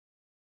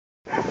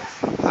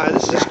Hi,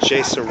 this is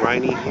Jason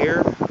Riney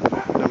here.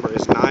 Number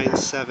is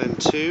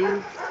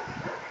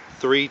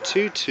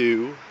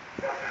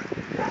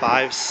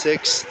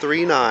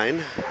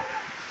 972-322-5639.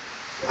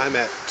 I'm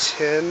at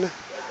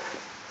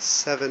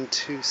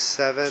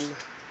 10727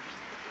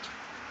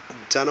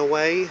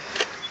 Dunaway.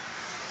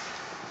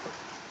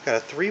 Got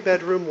a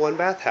 3-bedroom,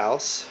 1-bath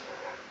house.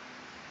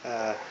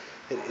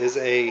 It is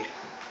a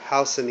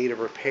house in need of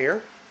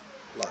repair.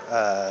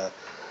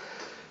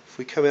 If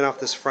we come in off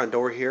this front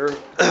door here,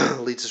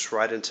 leads us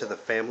right into the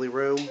family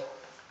room.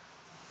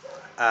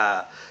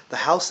 The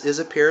house is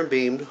a pier and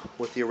beamed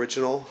with the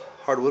original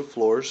hardwood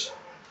floors.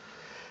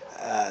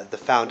 The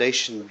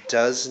foundation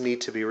does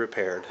need to be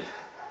repaired.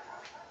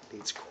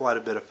 Needs quite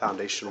a bit of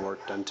foundation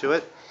work done to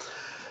it.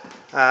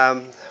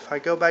 If I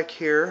go back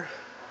here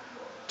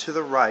to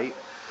the right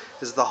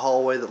is the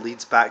hallway that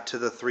leads back to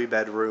the 3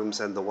 bedrooms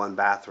and the 1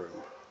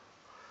 bathroom.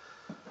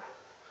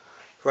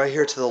 Right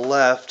here to the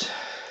left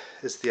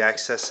is the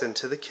access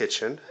into the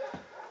kitchen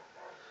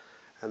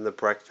and the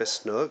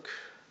breakfast nook.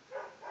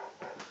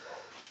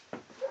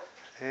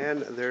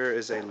 And there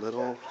is a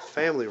little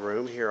family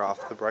room here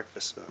off the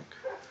breakfast nook.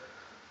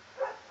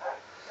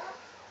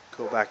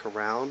 Go back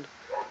around.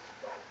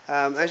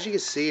 As you can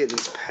see, it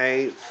needs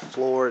paint,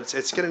 floor.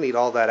 It's going to need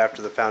all that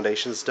after the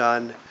foundation's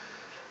done.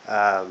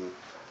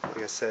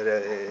 Like I said,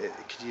 it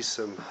could use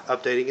some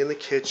updating in the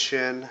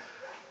kitchen.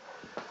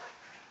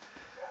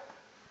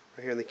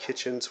 Right here in the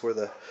kitchen's where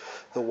the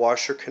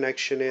washer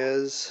connection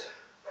is.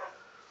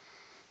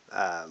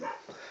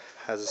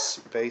 Has a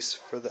space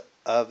for the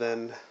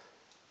oven,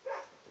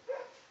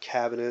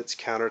 cabinets,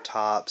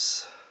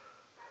 countertops.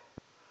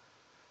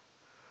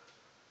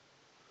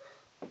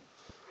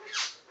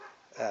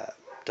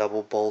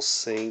 Double bowl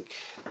sink,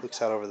 looks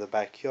out over the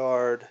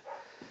backyard.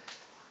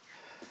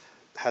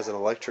 Has an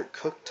electric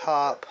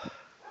cooktop,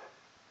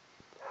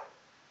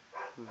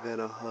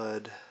 vent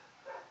hood,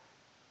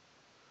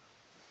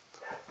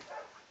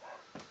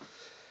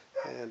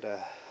 and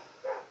a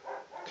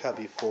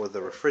cubby for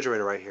the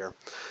refrigerator right here.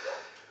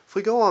 If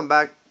we go on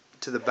back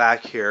to the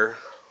back here,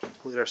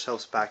 lead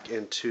ourselves back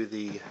into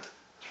the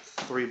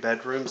 3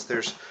 bedrooms.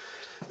 There's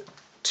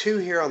 2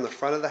 here on the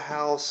front of the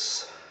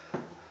house.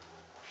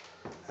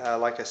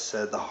 Like I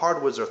said, the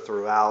hardwoods are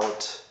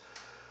throughout.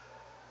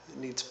 It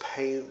needs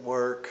paint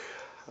work.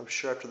 I'm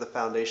sure after the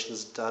foundation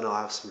is done, I'll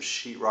have some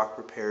sheetrock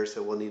repairs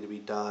that will need to be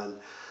done.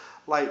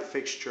 Light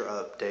fixture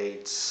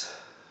updates,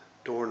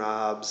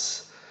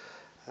 doorknobs,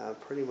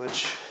 pretty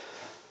much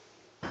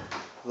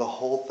the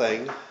whole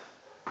thing.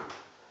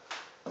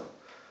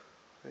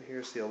 Right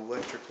here's the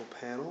electrical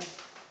panel.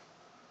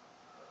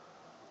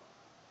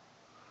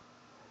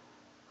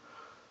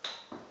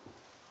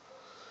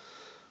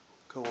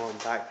 Go on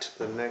back to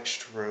the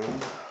next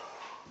room.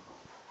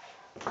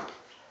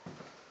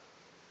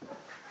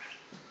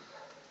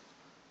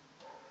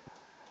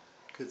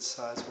 Good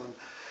size one.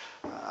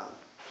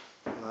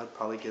 I'd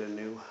probably get a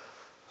new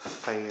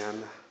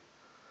fan.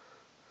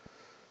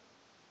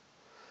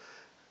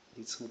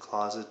 Need some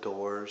closet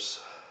doors.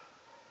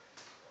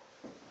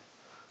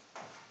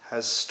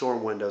 Has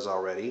storm windows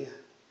already.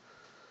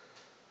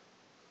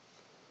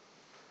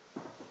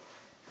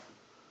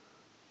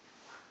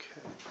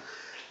 Okay.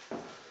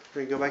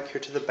 We're going to go back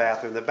here to the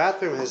bathroom. The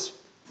bathroom has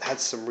had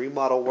some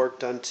remodel work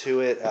done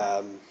to it.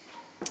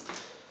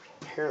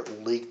 Apparently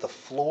leaked. The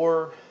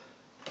floor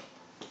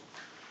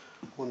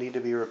will need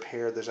to be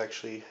repaired. There's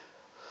actually,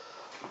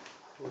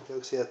 you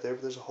can see that there,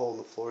 but there's a hole in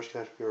the floor. It's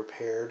going to have to be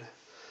repaired.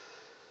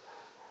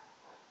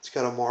 It's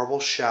got a marble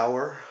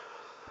shower.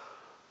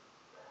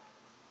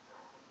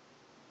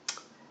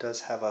 It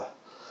does have a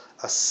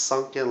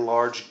sunken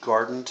large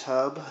garden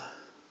tub.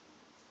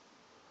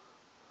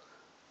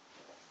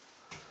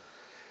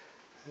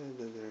 And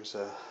then there's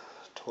a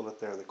toilet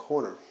there in the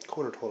corner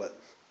toilet.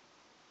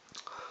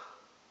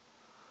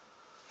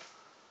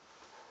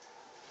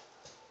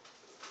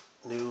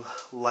 New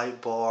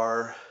light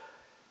bar,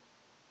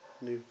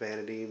 new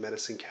vanity,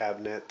 medicine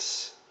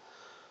cabinet.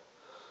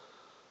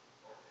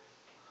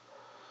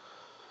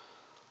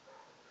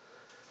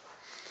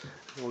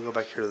 We'll go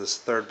back here to this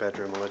 3rd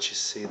bedroom. I'll let you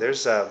see.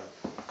 There's the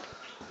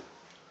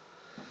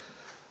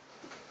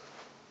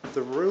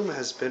room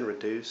has been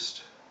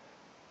reduced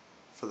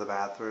for the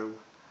bathroom.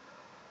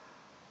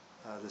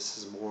 This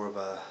is more of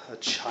a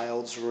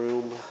child's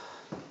room,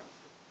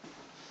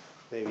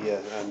 maybe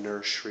a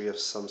nursery of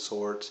some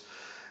sort.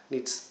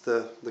 Needs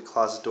the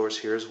closet doors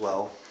here as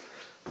well.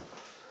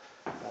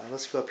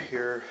 Let's go up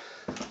here,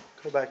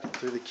 go back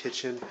through the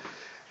kitchen,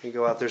 and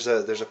go out. There's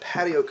a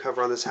patio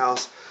cover on this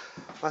house.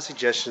 My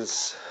suggestion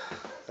is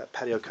that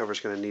patio cover is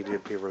going to need to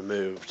be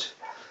removed.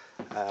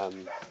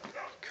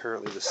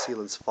 Currently the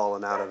sealant's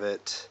fallen out of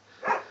it.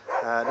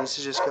 It needs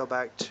to just go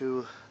back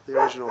to the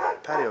original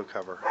patio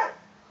cover.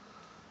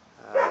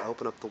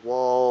 Open up the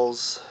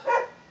walls,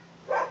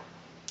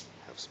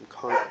 have some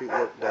concrete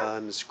work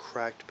done. This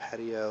cracked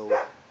patio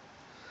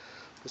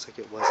looks like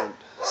it wasn't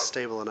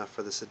stable enough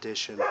for this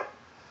addition.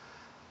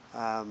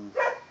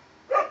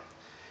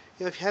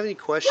 if you have any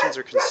questions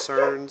or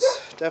concerns,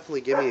 definitely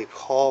give me a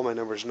call. My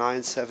number is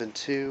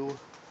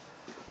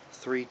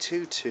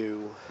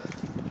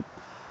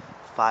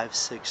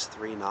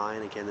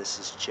 972-322-5639. Again, this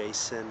is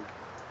Jason.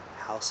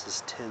 House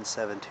is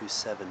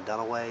 10727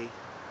 Dunaway.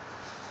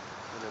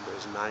 My number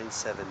is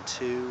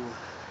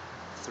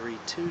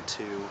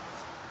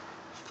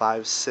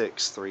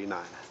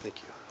 972-322-5639.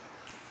 Thank you.